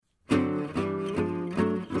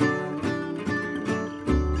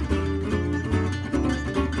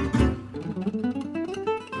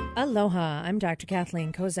Aloha, I'm Dr.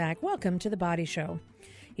 Kathleen Kozak. Welcome to The Body Show.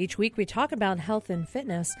 Each week we talk about health and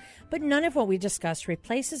fitness, but none of what we discuss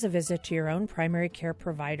replaces a visit to your own primary care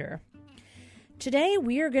provider. Today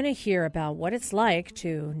we are going to hear about what it's like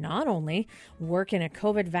to not only work in a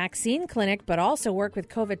COVID vaccine clinic, but also work with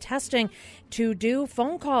COVID testing, to do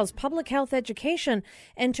phone calls, public health education,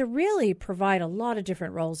 and to really provide a lot of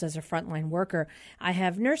different roles as a frontline worker. I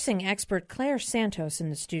have nursing expert Claire Santos in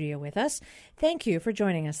the studio with us. Thank you for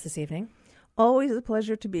joining us this evening. Always a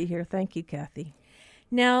pleasure to be here. Thank you, Kathy.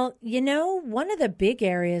 Now, one of the big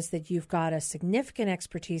areas that you've got a significant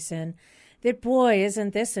expertise in, that, boy,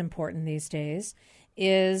 isn't this important these days,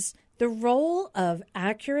 is the role of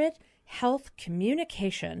accurate health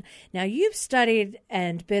communication. Now, you've studied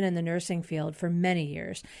and been in the nursing field for many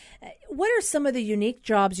years. What are some of the unique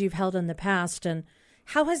jobs you've held in the past, and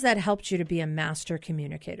how has that helped you to be a master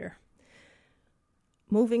communicator?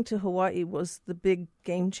 Moving to Hawaii was the big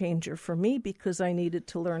game changer for me because I needed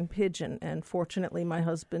to learn Pidgin, and fortunately my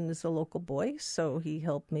husband is a local boy, so he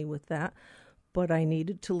helped me with that. But I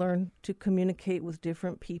needed to learn to communicate with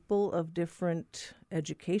different people of different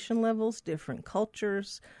education levels, different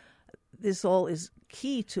cultures. This all is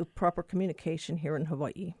key to proper communication here in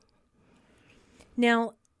Hawaii.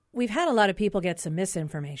 Now, we've had a lot of people get some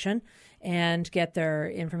misinformation and get their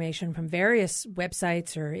information from various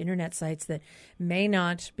websites or internet sites that may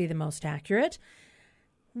not be the most accurate.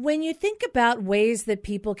 When you think about ways that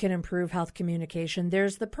people can improve health communication,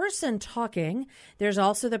 there's the person talking, there's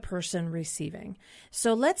also the person receiving.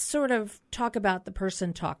 So let's sort of talk about the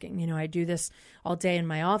person talking. I do this all day in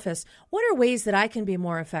my office. What are ways that I can be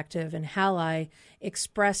more effective in how I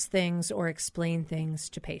express things or explain things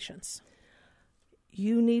to patients?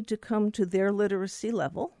 You need to come to their literacy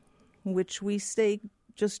level, which we say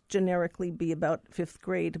just generically be about 5th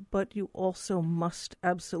grade, but you also must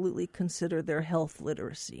absolutely consider their health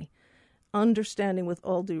literacy. Understanding, with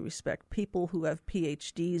all due respect, people who have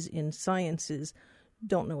PhDs in sciences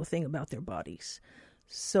don't know a thing about their bodies.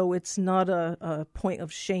 So it's not a point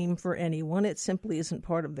of shame for anyone. It simply isn't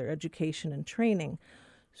part of their education and training.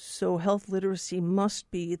 So health literacy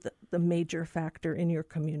must be the major factor in your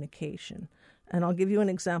communication. And I'll give you an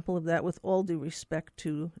example of that with all due respect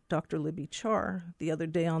to Dr. Libby Char. The other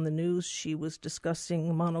day on the news, she was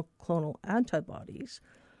discussing monoclonal antibodies.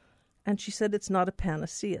 And she said, it's not a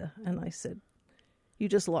panacea. And I said, you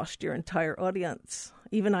just lost your entire audience.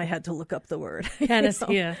 Even I had to look up the word.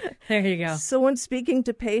 Panacea. There you go. So when speaking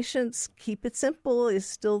to patients, keep it simple is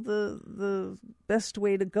still the best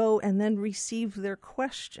way to go. And then receive their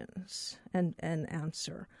questions and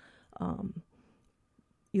answer.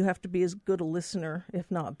 You have to be as good a listener, if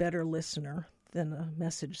not better listener, than a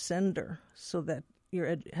message sender, so that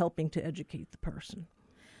you're helping to educate the person.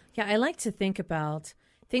 Yeah, I like to think about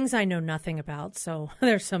things I know nothing about. So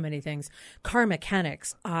there's so many things. Car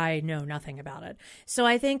mechanics, I know nothing about it. So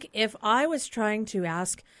I think if I was trying to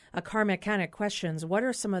ask a car mechanic questions, what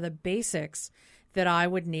are some of the basics that I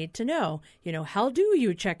would need to know? How do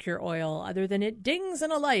you check your oil other than it dings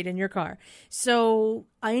in a light in your car? So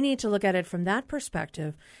I need to look at it from that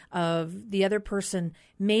perspective of the other person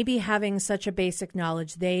maybe having such a basic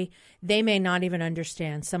knowledge. They may not even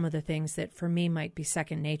understand some of the things that for me might be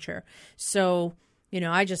second nature. So,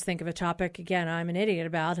 I just think of a topic, again, I'm an idiot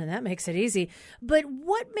about, and that makes it easy. But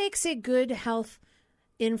what makes a good health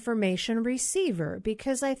information receiver?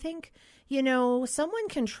 Because I think, someone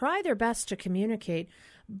can try their best to communicate,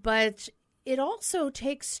 but it also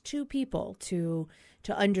takes two people to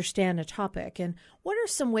understand a topic. And what are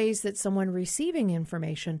some ways that someone receiving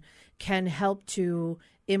information can help to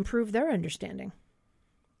improve their understanding?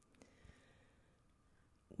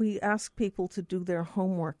 We ask people to do their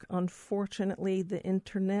homework. Unfortunately, the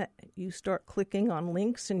internet, you start clicking on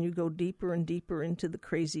links and you go deeper and deeper into the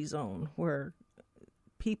crazy zone where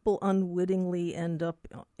people unwittingly end up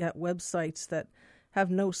at websites that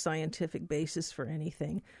have no scientific basis for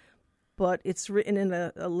anything. But it's written in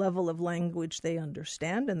a level of language they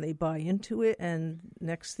understand and they buy into it. And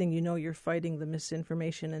next thing you know, you're fighting the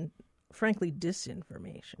misinformation and, frankly,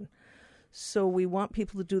 disinformation. So we want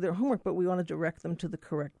people to do their homework, but we want to direct them to the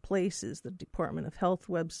correct places, the Department of Health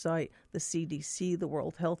website, the CDC, the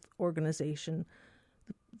World Health Organization,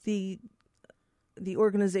 the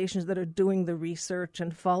organizations that are doing the research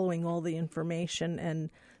and following all the information, and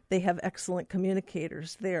they have excellent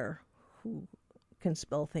communicators there who can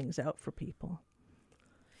spell things out for people.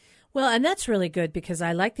 Well, and that's really good because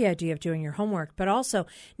I like the idea of doing your homework, but also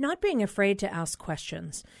not being afraid to ask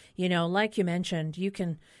questions. Like you mentioned, you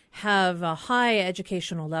can have a high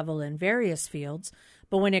educational level in various fields,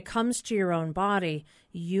 but when it comes to your own body,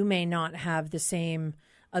 you may not have the same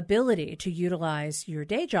ability to utilize your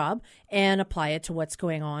day job and apply it to what's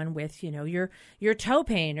going on with, your toe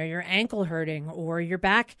pain or your ankle hurting or your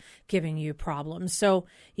back giving you problems. So,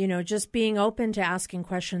 just being open to asking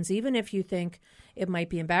questions, even if you think it might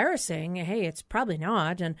be embarrassing, hey, it's probably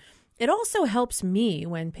not. And it also helps me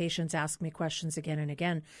when patients ask me questions again and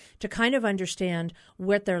again to kind of understand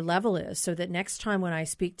what their level is so that next time when I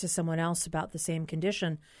speak to someone else about the same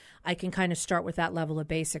condition, I can kind of start with that level of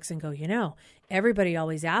basics and go, everybody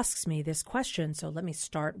always asks me this question, so let me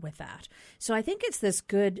start with that. So I think it's this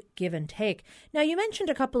good give and take. Now, you mentioned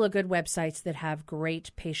a couple of good websites that have great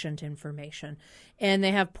patient information, and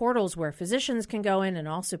they have portals where physicians can go in and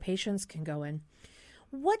also patients can go in.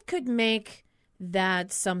 What could make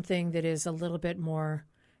that something that is a little bit more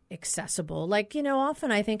accessible? Like,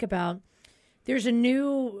 often I think about there's a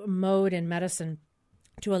new mode in medicine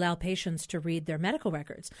to allow patients to read their medical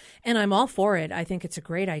records. And I'm all for it. I think it's a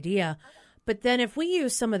great idea. But then if we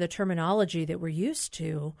use some of the terminology that we're used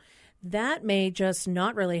to, that may just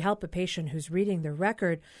not really help a patient who's reading the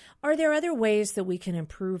record. Are there other ways that we can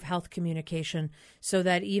improve health communication so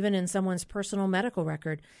that even in someone's personal medical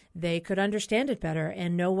record, they could understand it better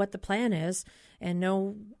and know what the plan is and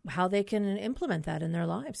know how they can implement that in their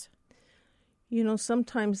lives?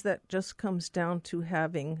 Sometimes that just comes down to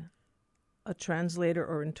having a translator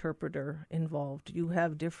or interpreter involved. You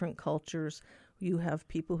have different cultures. You have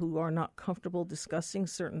people who are not comfortable discussing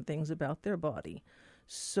certain things about their body.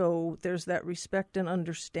 So there's that respect and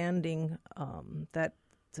understanding, that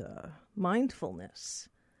mindfulness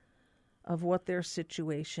of what their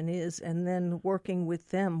situation is, and then working with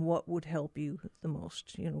them what would help you the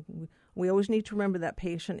most. We always need to remember that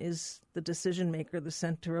patient is the decision maker, the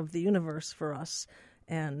center of the universe for us,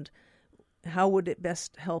 and how would it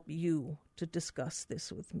best help you to discuss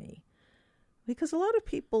this with me? Because a lot of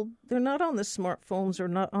people, they're not on the smartphones or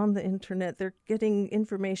not on the internet. They're getting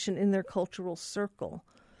information in their cultural circle.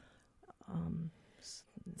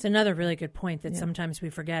 It's another really good point that sometimes we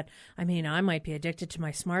forget. I mean, I might be addicted to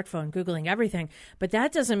my smartphone, Googling everything, but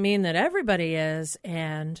that doesn't mean that everybody is.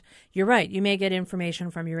 And you're right. You may get information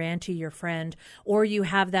from your auntie, your friend, or you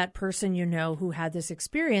have that person who had this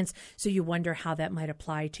experience, so you wonder how that might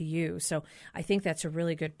apply to you. So I think that's a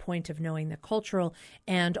really good point of knowing the cultural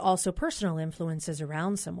and also personal influences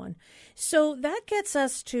around someone. So that gets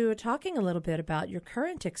us to talking a little bit about your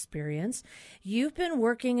current experience. You've been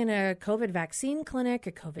working in a COVID vaccine clinic,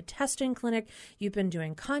 a COVID testing clinic. You've been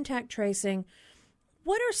doing contact tracing.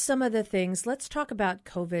 What are some of the things? Let's talk about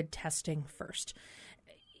COVID testing first.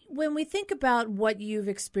 When we think about what you've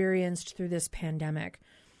experienced through this pandemic,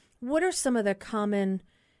 what are some of the common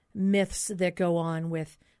myths that go on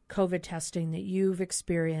with COVID testing that you've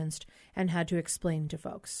experienced and had to explain to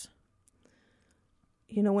folks?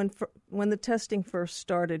 When the testing first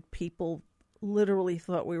started, people literally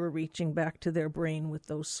thought we were reaching back to their brain with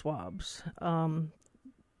those swabs.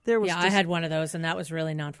 I had one of those, and that was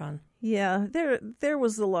really not fun. Yeah, there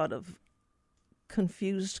was a lot of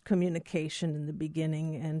confused communication in the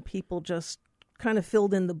beginning, and people just kind of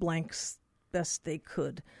filled in the blanks best they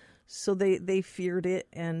could. So they feared it,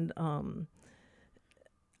 and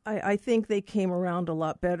I think they came around a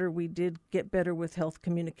lot better. We did get better with health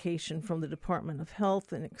communication from the Department of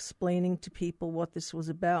Health and explaining to people what this was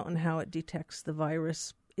about and how it detects the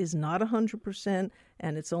virus is not 100%,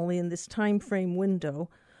 and it's only in this time frame window.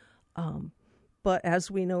 But as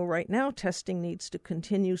we know right now, testing needs to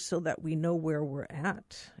continue so that we know where we're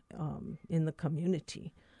at in the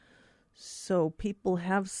community. So people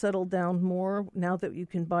have settled down more now that you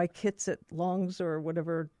can buy kits at Long's or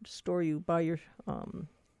whatever store you buy you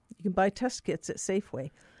can buy test kits at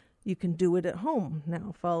Safeway. You can do it at home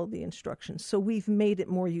now, follow the instructions. So we've made it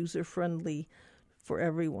more user-friendly for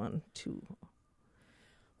everyone to.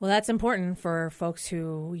 Well, that's important for folks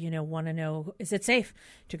who, want to know, is it safe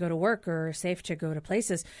to go to work or safe to go to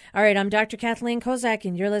places? All right, I'm Dr. Kathleen Kozak,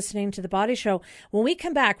 and you're listening to The Body Show. When we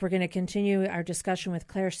come back, we're going to continue our discussion with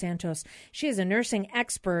Claire Santos. She is a nursing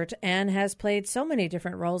expert and has played so many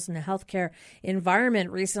different roles in the healthcare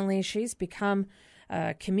environment recently. She's become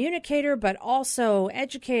a communicator, but also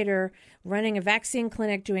educator, running a vaccine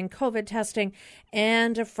clinic, doing COVID testing,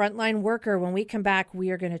 and a frontline worker. When we come back, we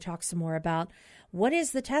are going to talk some more about what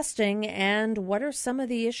is the testing and what are some of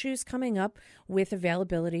the issues coming up with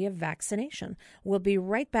availability of vaccination. We'll be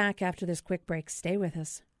right back after this quick break. Stay with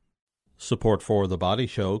us. Support for The Body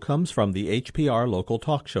Show comes from the HPR Local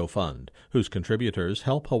Talk Show Fund, whose contributors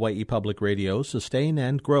help Hawaii Public Radio sustain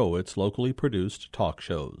and grow its locally produced talk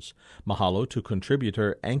shows. Mahalo to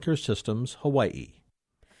contributor Anchor Systems Hawaii.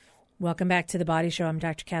 Welcome back to The Body Show. I'm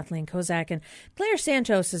Dr. Kathleen Kozak, and Claire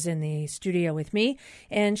Santos is in the studio with me,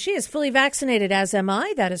 and she is fully vaccinated, as am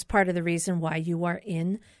I. That is part of the reason why you are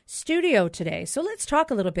in studio today. So let's talk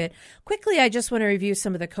a little bit. Quickly, I just want to review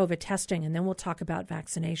some of the COVID testing, and then we'll talk about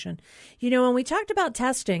vaccination. You know, when we talked about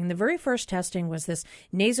testing, the very first testing was this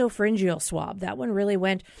nasopharyngeal swab. That one really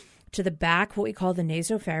went to the back, what we call the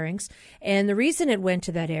nasopharynx. And the reason it went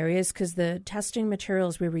to that area is because the testing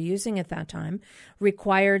materials we were using at that time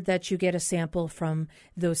required that you get a sample from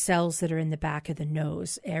those cells that are in the back of the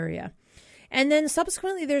nose area. And then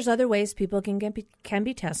subsequently, there's other ways people can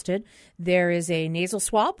be tested. There is a nasal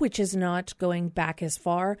swab, which is not going back as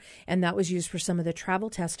far, and that was used for some of the travel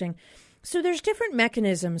testing. So there's different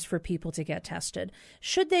mechanisms for people to get tested.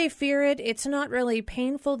 Should they fear it? It's not really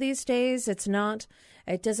painful these days.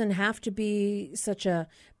 It doesn't have to be such a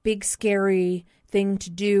big, scary thing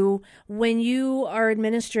to do. When you are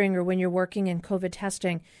administering or when you're working in COVID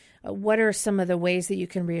testing, what are some of the ways that you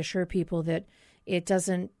can reassure people that it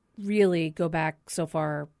doesn't really go back so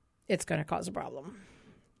far it's going to cause a problem?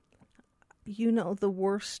 You know, the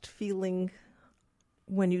worst feeling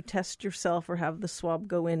when you test yourself or have the swab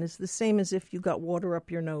go in is the same as if you got water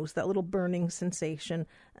up your nose, that little burning sensation,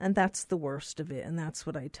 and that's the worst of it, and that's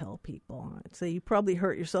what I tell people. I'd say you probably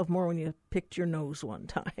hurt yourself more when you picked your nose one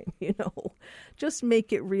time, you know. Just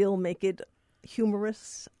make it real, make it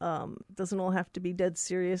humorous. Doesn't all have to be dead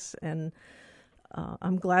serious, and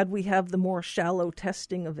I'm glad we have the more shallow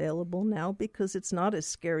testing available now because it's not as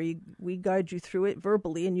scary. We guide you through it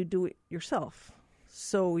verbally, and you do it yourself.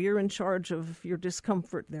 So you're in charge of your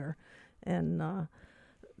discomfort there. And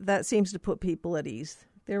that seems to put people at ease.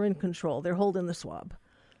 They're in control. They're holding the swab.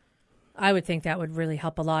 I would think that would really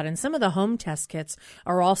help a lot. And some of the home test kits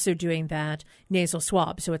are also doing that nasal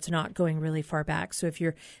swab, so it's not going really far back. So if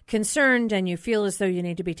you're concerned and you feel as though you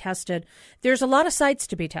need to be tested, there's a lot of sites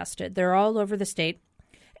to be tested. They're all over the state.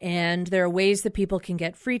 And there are ways that people can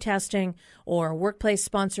get free testing or workplace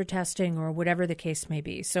sponsored testing or whatever the case may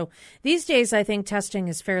be. So these days, I think testing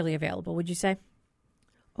is fairly available. Would you say?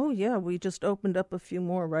 Oh, yeah. We just opened up a few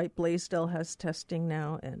more, right? Blaisdell has testing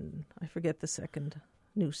now, and I forget the second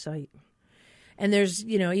new site. And there's,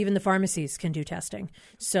 you know, even the pharmacies can do testing.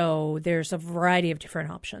 So there's a variety of different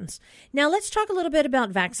options. Now, let's talk a little bit about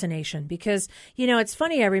vaccination because, you know, it's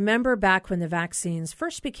funny. I remember back when the vaccines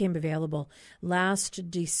first became available last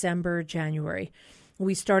December, January.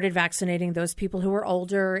 We started vaccinating those people who were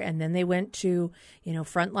older, and then they went to, you know,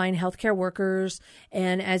 frontline healthcare workers.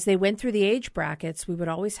 And as they went through the age brackets, we would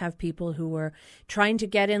always have people who were trying to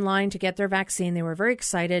get in line to get their vaccine. They were very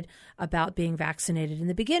excited about being vaccinated in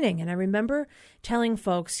the beginning. And I remember telling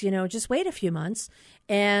folks, you know, just wait a few months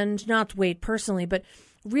and not wait personally, but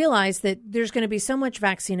realize that there's going to be so much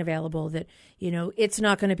vaccine available that, you know, it's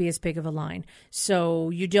not going to be as big of a line.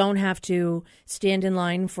 So you don't have to stand in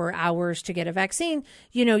line for hours to get a vaccine.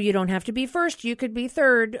 You know, you don't have to be first. You could be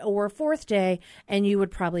third or fourth day, and you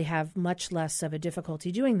would probably have much less of a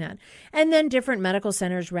difficulty doing that. And then different medical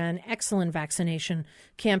centers ran excellent vaccination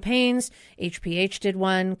campaigns. HPH did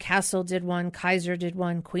one, Castle did one, Kaiser did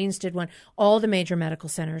one, Queens did one. All the major medical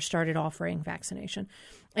centers started offering vaccination.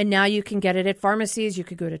 And now you can get it at pharmacies. You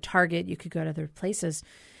could go to Target. You could go to other places.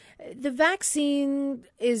 The vaccine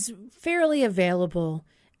is fairly available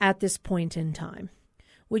at this point in time.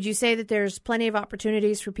 Would you say that there's plenty of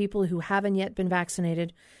opportunities for people who haven't yet been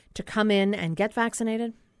vaccinated to come in and get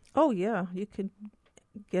vaccinated? Oh, yeah. You could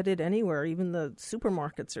get it anywhere. Even the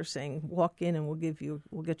supermarkets are saying, walk in and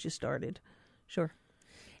we'll get you started. Sure.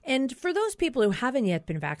 And for those people who haven't yet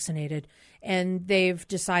been vaccinated and they've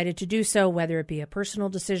decided to do so, whether it be a personal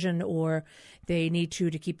decision or they need to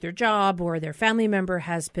keep their job or their family member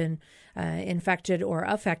has been infected or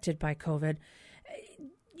affected by COVID,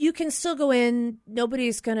 you can still go in.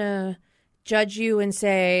 Nobody's going to judge you and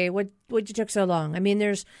say, what you took so long? I mean,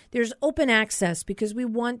 there's open access because we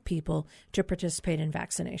want people to participate in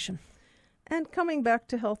vaccination. And coming back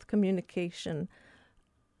to health communication,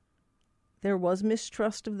 there was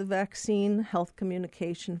mistrust of the vaccine. Health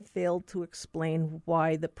communication failed to explain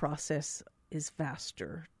why the process is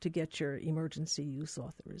faster to get your emergency use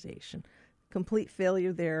authorization. Complete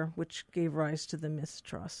failure there, which gave rise to the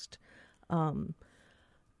mistrust.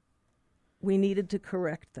 We needed to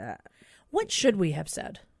correct that. What should we have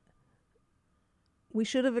said? We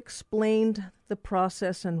should have explained the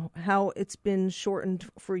process and how it's been shortened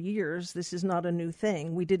for years. This is not a new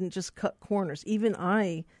thing. We didn't just cut corners. Even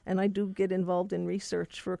I do get involved in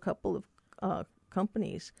research for a couple of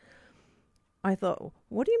companies. I thought,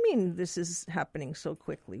 what do you mean this is happening so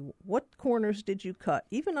quickly? What corners did you cut?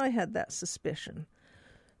 Even I had that suspicion.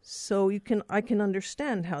 So I can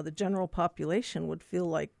understand how the general population would feel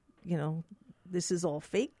like this is all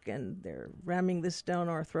fake and they're ramming this down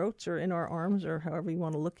our throats or in our arms or however you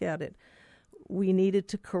want to look at it. We needed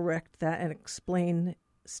to correct that and explain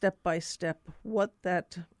step by step what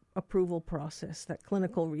that approval process, that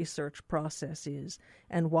clinical research process is,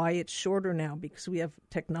 and why it's shorter now because we have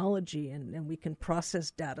technology and we can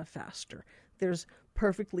process data faster. There's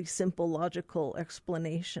perfectly simple logical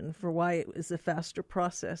explanation for why it is a faster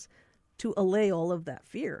process to allay all of that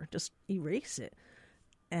fear, just erase it.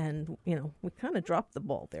 And, we kind of dropped the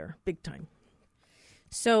ball there big time.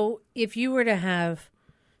 So if you were to have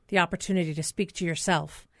the opportunity to speak to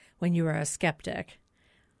yourself when you were a skeptic,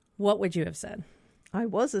 what would you have said? I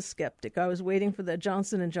was a skeptic. I was waiting for the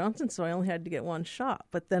Johnson & Johnson, so I only had to get one shot.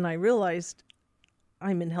 But then I realized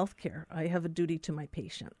I'm in healthcare. I have a duty to my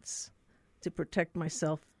patients to protect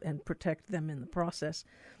myself and protect them in the process.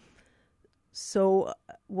 So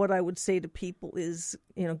what I would say to people is,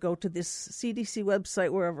 go to this CDC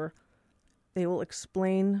website, wherever. They will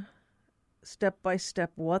explain step by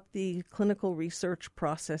step what the clinical research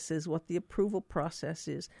process is, what the approval process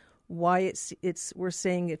is, why we're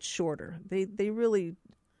saying it's shorter. They really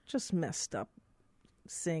just messed up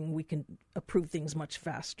saying we can approve things much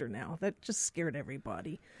faster now. That just scared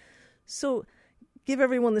everybody. So give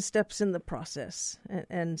everyone the steps in the process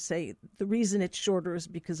and say the reason it's shorter is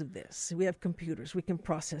because of this. We have computers. We can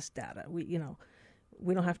process data. We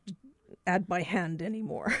don't have to add by hand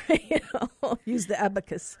anymore. Use the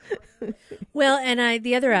abacus. Well, and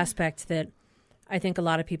the other aspect that I think a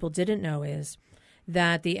lot of people didn't know is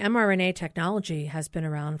that the mRNA technology has been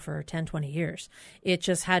around for 10, 20 years. It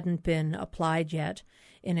just hadn't been applied yet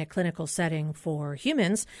in a clinical setting for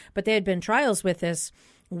humans, but there had been trials with this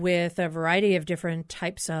with a variety of different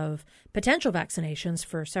types of potential vaccinations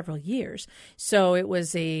for several years. So it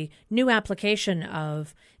was a new application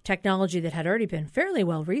of technology that had already been fairly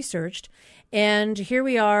well researched. And here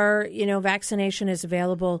we are, vaccination is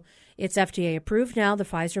available. It's FDA approved now. The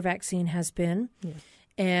Pfizer vaccine has been. Yeah.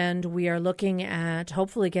 And we are looking at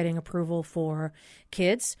hopefully getting approval for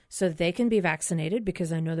kids so that they can be vaccinated,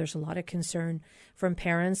 because I know there's a lot of concern from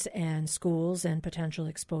parents and schools and potential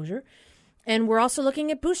exposure. And we're also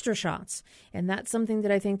looking at booster shots. And that's something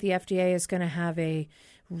that I think the FDA is going to have a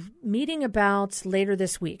meeting about later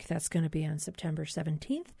this week. That's going to be on September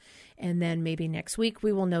 17th. And then maybe next week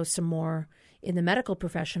we will know some more in the medical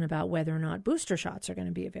profession about whether or not booster shots are going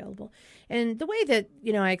to be available. And the way that,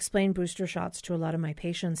 I explain booster shots to a lot of my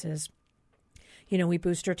patients is, we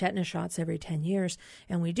booster tetanus shots every 10 years,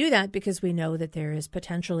 and we do that because we know that there is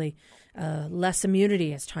potentially less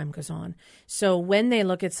immunity as time goes on. So when they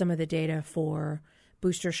look at some of the data for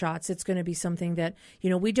booster shots, it's going to be something that,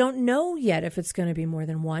 we don't know yet if it's going to be more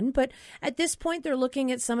than one. But at this point, they're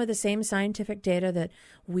looking at some of the same scientific data that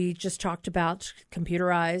we just talked about,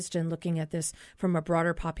 computerized, and looking at this from a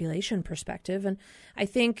broader population perspective. And I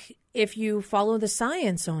think if you follow the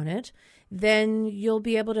science on it, then you'll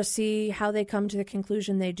be able to see how they come to the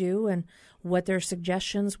conclusion they do and what their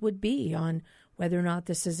suggestions would be on whether or not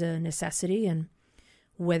this is a necessity and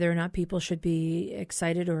whether or not people should be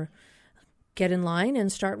excited or get in line and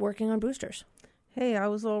start working on boosters. Hey, I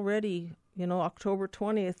was already, October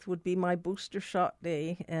 20th would be my booster shot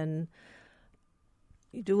day, and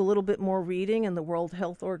you do a little bit more reading, and the World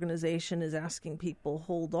Health Organization is asking people,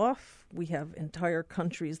 hold off. We have entire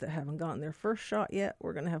countries that haven't gotten their first shot yet.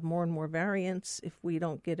 We're going to have more and more variants if we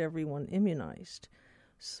don't get everyone immunized.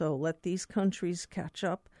 So let these countries catch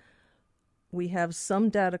up. We have some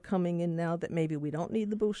data coming in now that maybe we don't need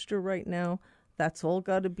the booster right now. That's all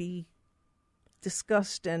got to be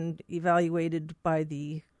discussed and evaluated by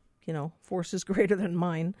the, forces greater than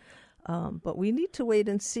mine. But we need to wait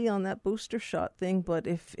and see on that booster shot thing. But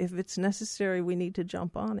if it's necessary, we need to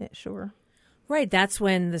jump on it, sure. Right. That's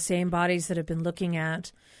when the same bodies that have been looking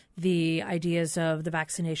at the ideas of the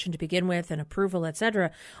vaccination to begin with and approval, et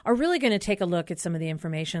cetera, are really going to take a look at some of the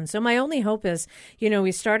information. So my only hope is,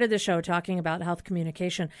 we started the show talking about health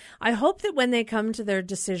communication. I hope that when they come to their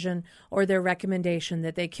decision or their recommendation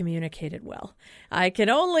that they communicate it well. I can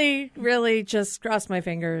only really just cross my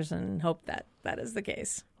fingers and hope that that is the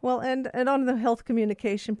case. Well, and on the health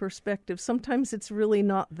communication perspective, sometimes it's really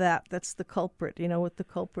not that's the culprit. You know what the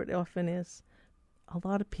culprit often is? A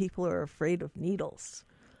lot of people are afraid of needles.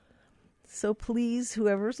 So please,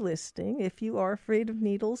 whoever's listening, if you are afraid of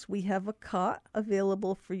needles, we have a cot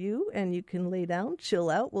available for you, and you can lay down, chill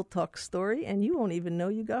out, we'll talk story, and you won't even know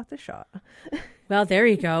you got the shot. Well, there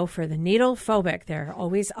you go. For the needle phobic, there are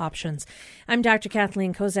always options. I'm Dr.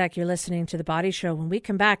 Kathleen Kozak. You're listening to The Body Show. When we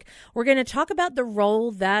come back, we're going to talk about the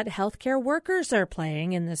role that healthcare workers are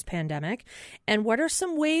playing in this pandemic, and what are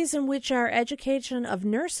some ways in which our education of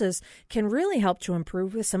nurses can really help to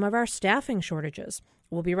improve with some of our staffing shortages.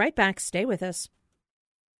 We'll be right back. Stay with us.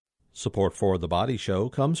 Support for The Body Show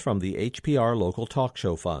comes from the HPR Local Talk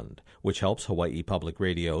Show Fund, which helps Hawaii Public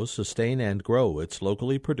Radio sustain and grow its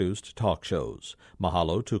locally produced talk shows.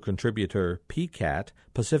 Mahalo to contributor PCAT,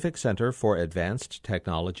 Pacific Center for Advanced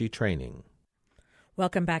Technology Training.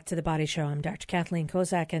 Welcome back to The Body Show. I'm Dr. Kathleen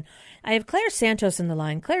Kozak, and I have Claire Santos in the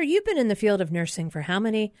line. Claire, you've been in the field of nursing for how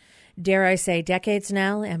many, dare I say, decades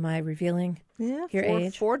now? Am I revealing your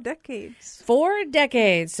age? 4 decades. 4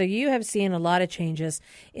 decades. So you have seen a lot of changes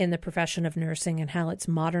in the profession of nursing and how it's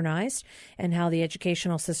modernized and how the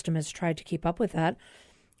educational system has tried to keep up with that.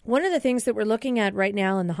 One of the things that we're looking at right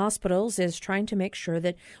now in the hospitals is trying to make sure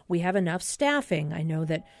that we have enough staffing. I know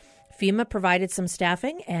that FEMA provided some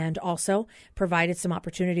staffing and also provided some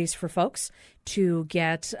opportunities for folks to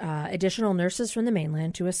get additional nurses from the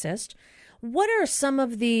mainland to assist. What are some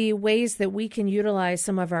of the ways that we can utilize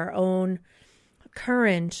some of our own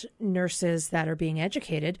current nurses that are being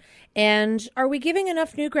educated? And are we giving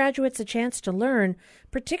enough new graduates a chance to learn,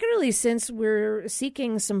 particularly since we're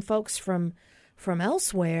seeking some folks from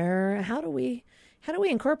elsewhere? How do we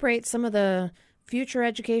incorporate some of the future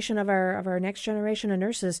education of our next generation of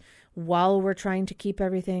nurses while we're trying to keep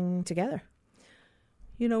everything together?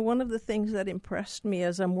 You know, one of the things that impressed me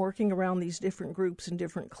as I'm working around these different groups and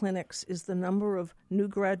different clinics is the number of new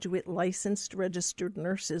graduate licensed registered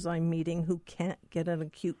nurses I'm meeting who can't get an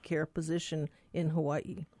acute care position in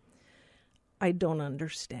Hawaii. I don't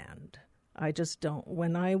understand. I just don't.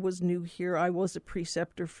 When I was new here, I was a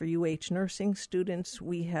preceptor for UH nursing students.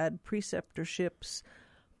 We had preceptorships.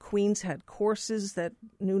 Queens had courses that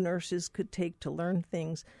new nurses could take to learn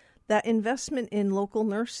things. That investment in local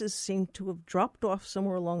nurses seemed to have dropped off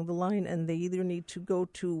somewhere along the line, and they either need to go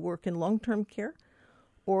to work in long-term care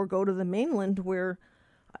or go to the mainland where,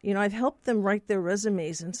 you know, I've helped them write their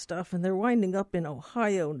resumes and stuff, and they're winding up in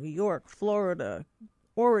Ohio, New York, Florida,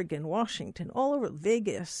 Oregon, Washington, all over,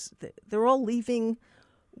 Vegas. They're all leaving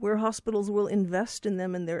where hospitals will invest in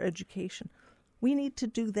them and their education. We need to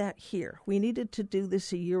do that here. We needed to do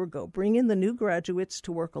this a year ago. Bring in the new graduates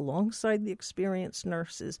to work alongside the experienced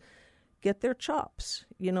nurses. Get their chops.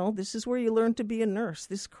 You know, this is where you learn to be a nurse.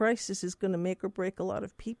 This crisis is going to make or break a lot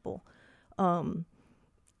of people.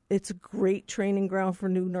 It's a great training ground for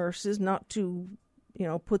new nurses, not to, you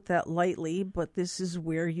know, put that lightly, but this is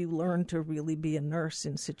where you learn to really be a nurse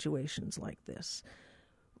in situations like this.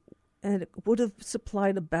 And it would have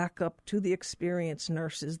supplied a backup to the experienced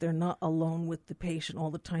nurses. They're not alone with the patient all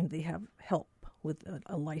the time. They have help with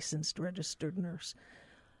a licensed registered nurse.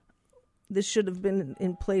 This should have been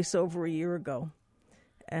in place over a year ago.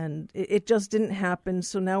 And it just didn't happen.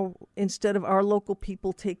 So now instead of our local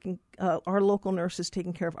people our local nurses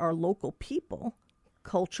taking care of our local people,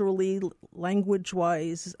 culturally,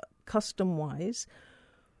 language-wise, custom-wise,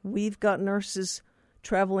 we've got nurses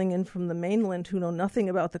traveling in from the mainland who know nothing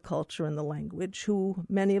about the culture and the language, who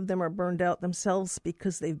many of them are burned out themselves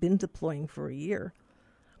because they've been deploying for a year.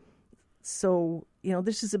 So, you know,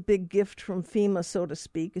 this is a big gift from FEMA, so to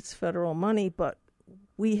speak. It's federal money, but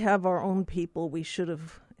we have our own people. We should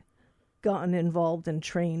have gotten involved and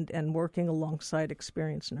trained and working alongside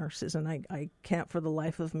experienced nurses, and I can't for the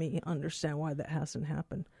life of me understand why that hasn't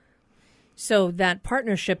happened. So that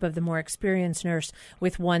partnership of the more experienced nurse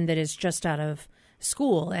with one that is just out of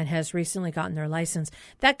school and has recently gotten their license,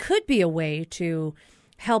 that could be a way to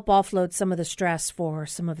help offload some of the stress for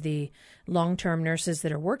some of the long-term nurses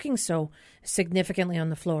that are working so significantly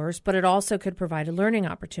on the floors, but it also could provide a learning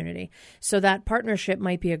opportunity. So that partnership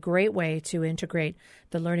might be a great way to integrate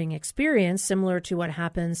the learning experience, similar to what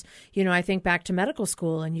happens, you know, I think back to medical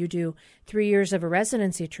school, and you do 3 years of a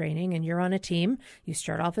residency training and you're on a team. You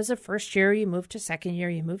start off as a first year, you move to second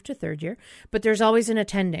year, you move to third year, but there's always an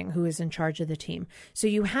attending who is in charge of the team. So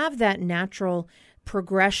you have that natural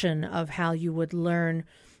progression of how you would learn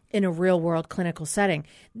in a real-world clinical setting.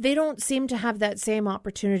 They don't seem to have that same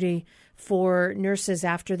opportunity for nurses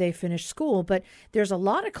after they finish school, but there's a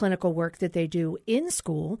lot of clinical work that they do in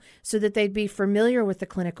school so that they'd be familiar with the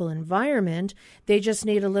clinical environment. They just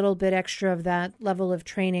need a little bit extra of that level of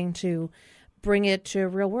training to bring it to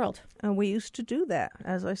real world. And we used to do that.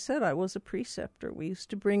 As I said, I was a preceptor. We used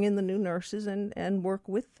to bring in the new nurses and work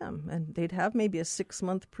with them. And they'd have maybe a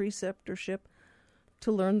 6-month preceptorship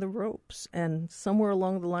to learn the ropes. And somewhere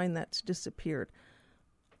along the line, that's disappeared.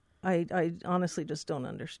 I honestly just don't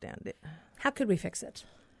understand it. How could we fix it?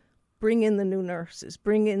 Bring in the new nurses,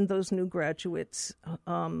 bring in those new graduates,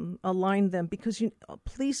 align them. Because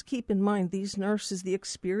please keep in mind, these nurses, the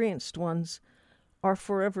experienced ones, are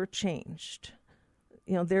forever changed.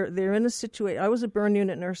 They're in a situation. I was a burn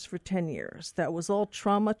unit nurse for 10 years. That was all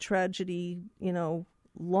trauma, tragedy,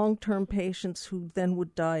 long-term patients who then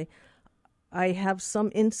would die. I have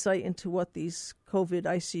some insight into what these COVID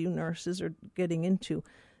ICU nurses are getting into.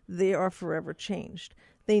 They are forever changed.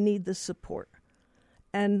 They need the support.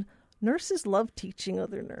 And nurses love teaching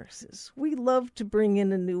other nurses. We love to bring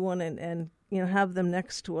in a new one and have them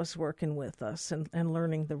next to us working with us and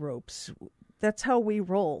learning the ropes. That's how we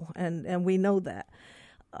roll, and we know that.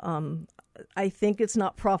 I think it's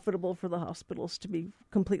not profitable for the hospitals, to be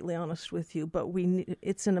completely honest with you, but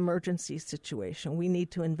it's an emergency situation. We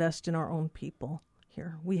need to invest in our own people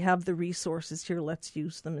here. We have the resources here. Let's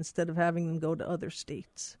use them instead of having them go to other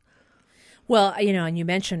states. Well, and you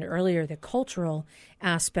mentioned earlier the cultural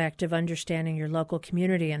aspect of understanding your local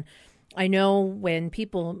community. And I know when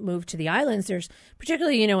people move to the islands, there's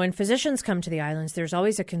particularly, when physicians come to the islands, there's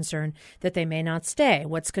always a concern that they may not stay.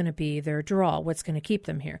 What's going to be their draw? What's going to keep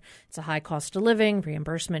them here? It's a high cost of living.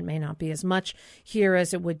 Reimbursement may not be as much here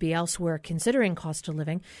as it would be elsewhere, considering cost of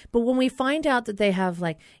living. But when we find out that they have,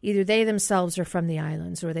 either they themselves are from the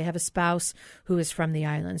islands, or they have a spouse who is from the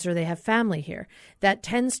islands, or they have family here, that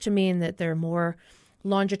tends to mean that they're more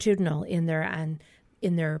longitudinal in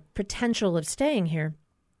their potential of staying here.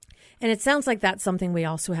 And it sounds like that's something we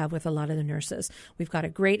also have with a lot of the nurses. We've got a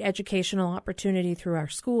great educational opportunity through our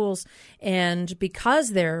schools. And because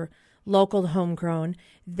they're local, homegrown,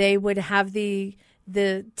 they would have the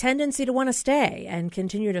tendency to want to stay and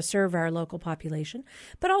continue to serve our local population,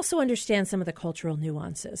 but also understand some of the cultural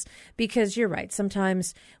nuances. Because you're right,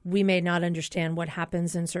 sometimes we may not understand what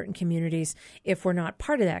happens in certain communities if we're not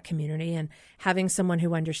part of that community, and having someone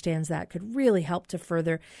who understands that could really help to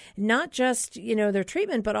further not just, their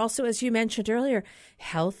treatment, but also, as you mentioned earlier,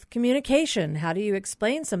 health communication. How do you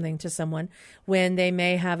explain something to someone when they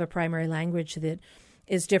may have a primary language that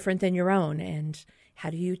is different than your own? And how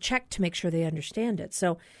do you check to make sure they understand it?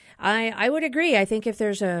 So I would agree. I think if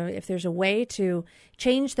there's a way to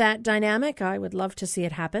change that dynamic, I would love to see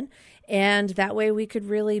it happen. And that way we could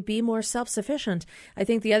really be more self-sufficient. I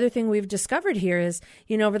think the other thing we've discovered here is,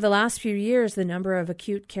 over the last few years, the number of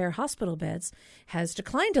acute care hospital beds has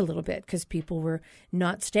declined a little bit because people were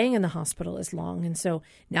not staying in the hospital as long. And so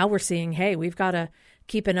now we're seeing, hey, we've got to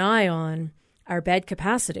keep an eye on our bed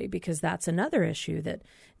capacity, because that's another issue that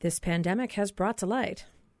this pandemic has brought to light.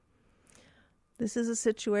 This is a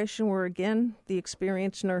situation where, again, the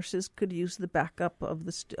experienced nurses could use the backup of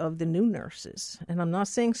the new nurses. And I'm not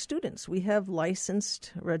saying students. We have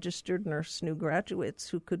licensed, registered nurse new graduates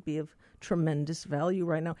who could be of tremendous value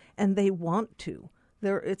right now, and they want to.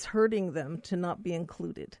 It's hurting them to not be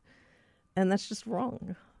included, and that's just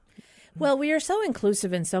wrong. Well, we are so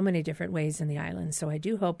inclusive in so many different ways in the islands, so I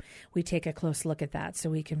do hope we take a close look at that so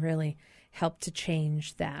we can really help to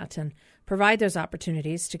change that and provide those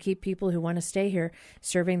opportunities to keep people who want to stay here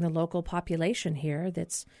serving the local population here.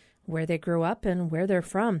 That's where they grew up and where they're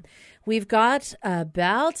from. We've got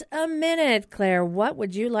about a minute, Claire. What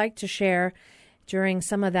would you like to share during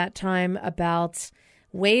some of that time about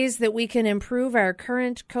ways that we can improve our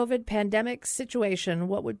current COVID pandemic situation?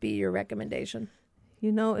 What would be your recommendation?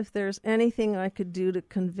 If there's anything I could do to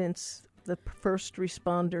convince the first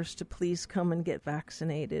responders to please come and get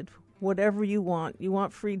vaccinated, whatever you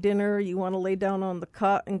want free dinner, you want to lay down on the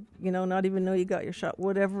cot and, not even know you got your shot,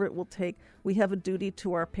 whatever it will take, we have a duty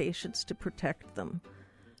to our patients to protect them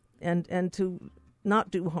and to not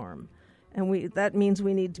do harm. And that means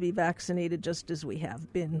we need to be vaccinated just as we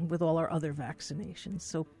have been with all our other vaccinations.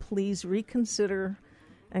 So please reconsider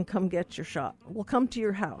and come get your shot. We'll come to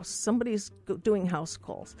your house. Somebody's doing house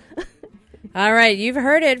calls. All right. You've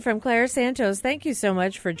heard it from Claire Santos. Thank you so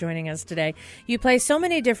much for joining us today. You play so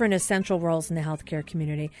many different essential roles in the healthcare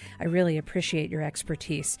community. I really appreciate your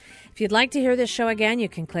expertise. If you'd like to hear this show again, you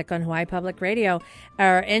can click on Hawaii Public Radio.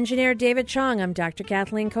 Our engineer, David Chong. I'm Dr.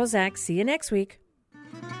 Kathleen Kozak. See you next week.